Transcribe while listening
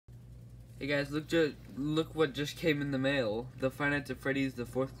Hey guys, look what just came in the mail. The Five Nights at Freddy's The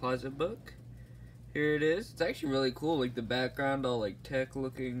Fourth Closet book. Here it is. It's actually really cool. Like the background, all like tech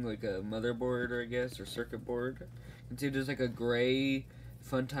looking, like a motherboard, or I guess, or circuit board. You can see there's like a gray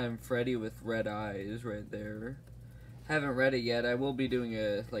Funtime Freddy with red eyes right there. Haven't read it yet. I will be doing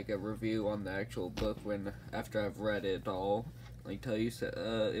a review on the actual book after I've read it all. Like tell you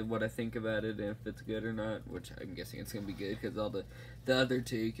what I think about it and if it's good or not, which I'm guessing it's gonna be good because all the other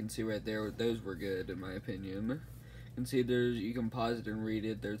two you can see right there, those were good in my opinion. You can see you can pause it and read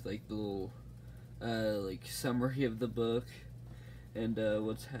it. There's like the little like summary of the book and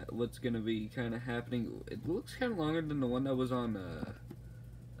what's gonna be kind of happening. It looks kind of longer than the one that was on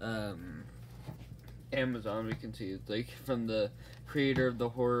Amazon. We can see it's like from the creator of the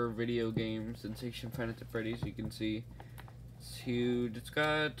horror video game sensation Five Nights at Freddy's. You can see it's huge. It's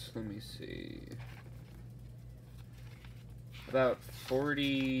got, let me see, about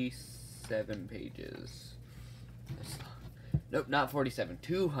 47 pages. Nope, not 47,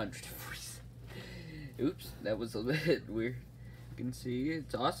 247. Oops, that was a bit weird. You can see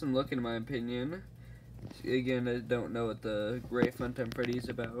it's awesome looking in my opinion. Again, I don't know what the gray Funtime Freddy is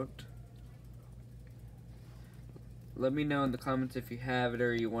about. Let me know in the comments if you have it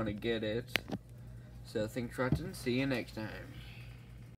or you want to get it. So thanks for watching. See you next time.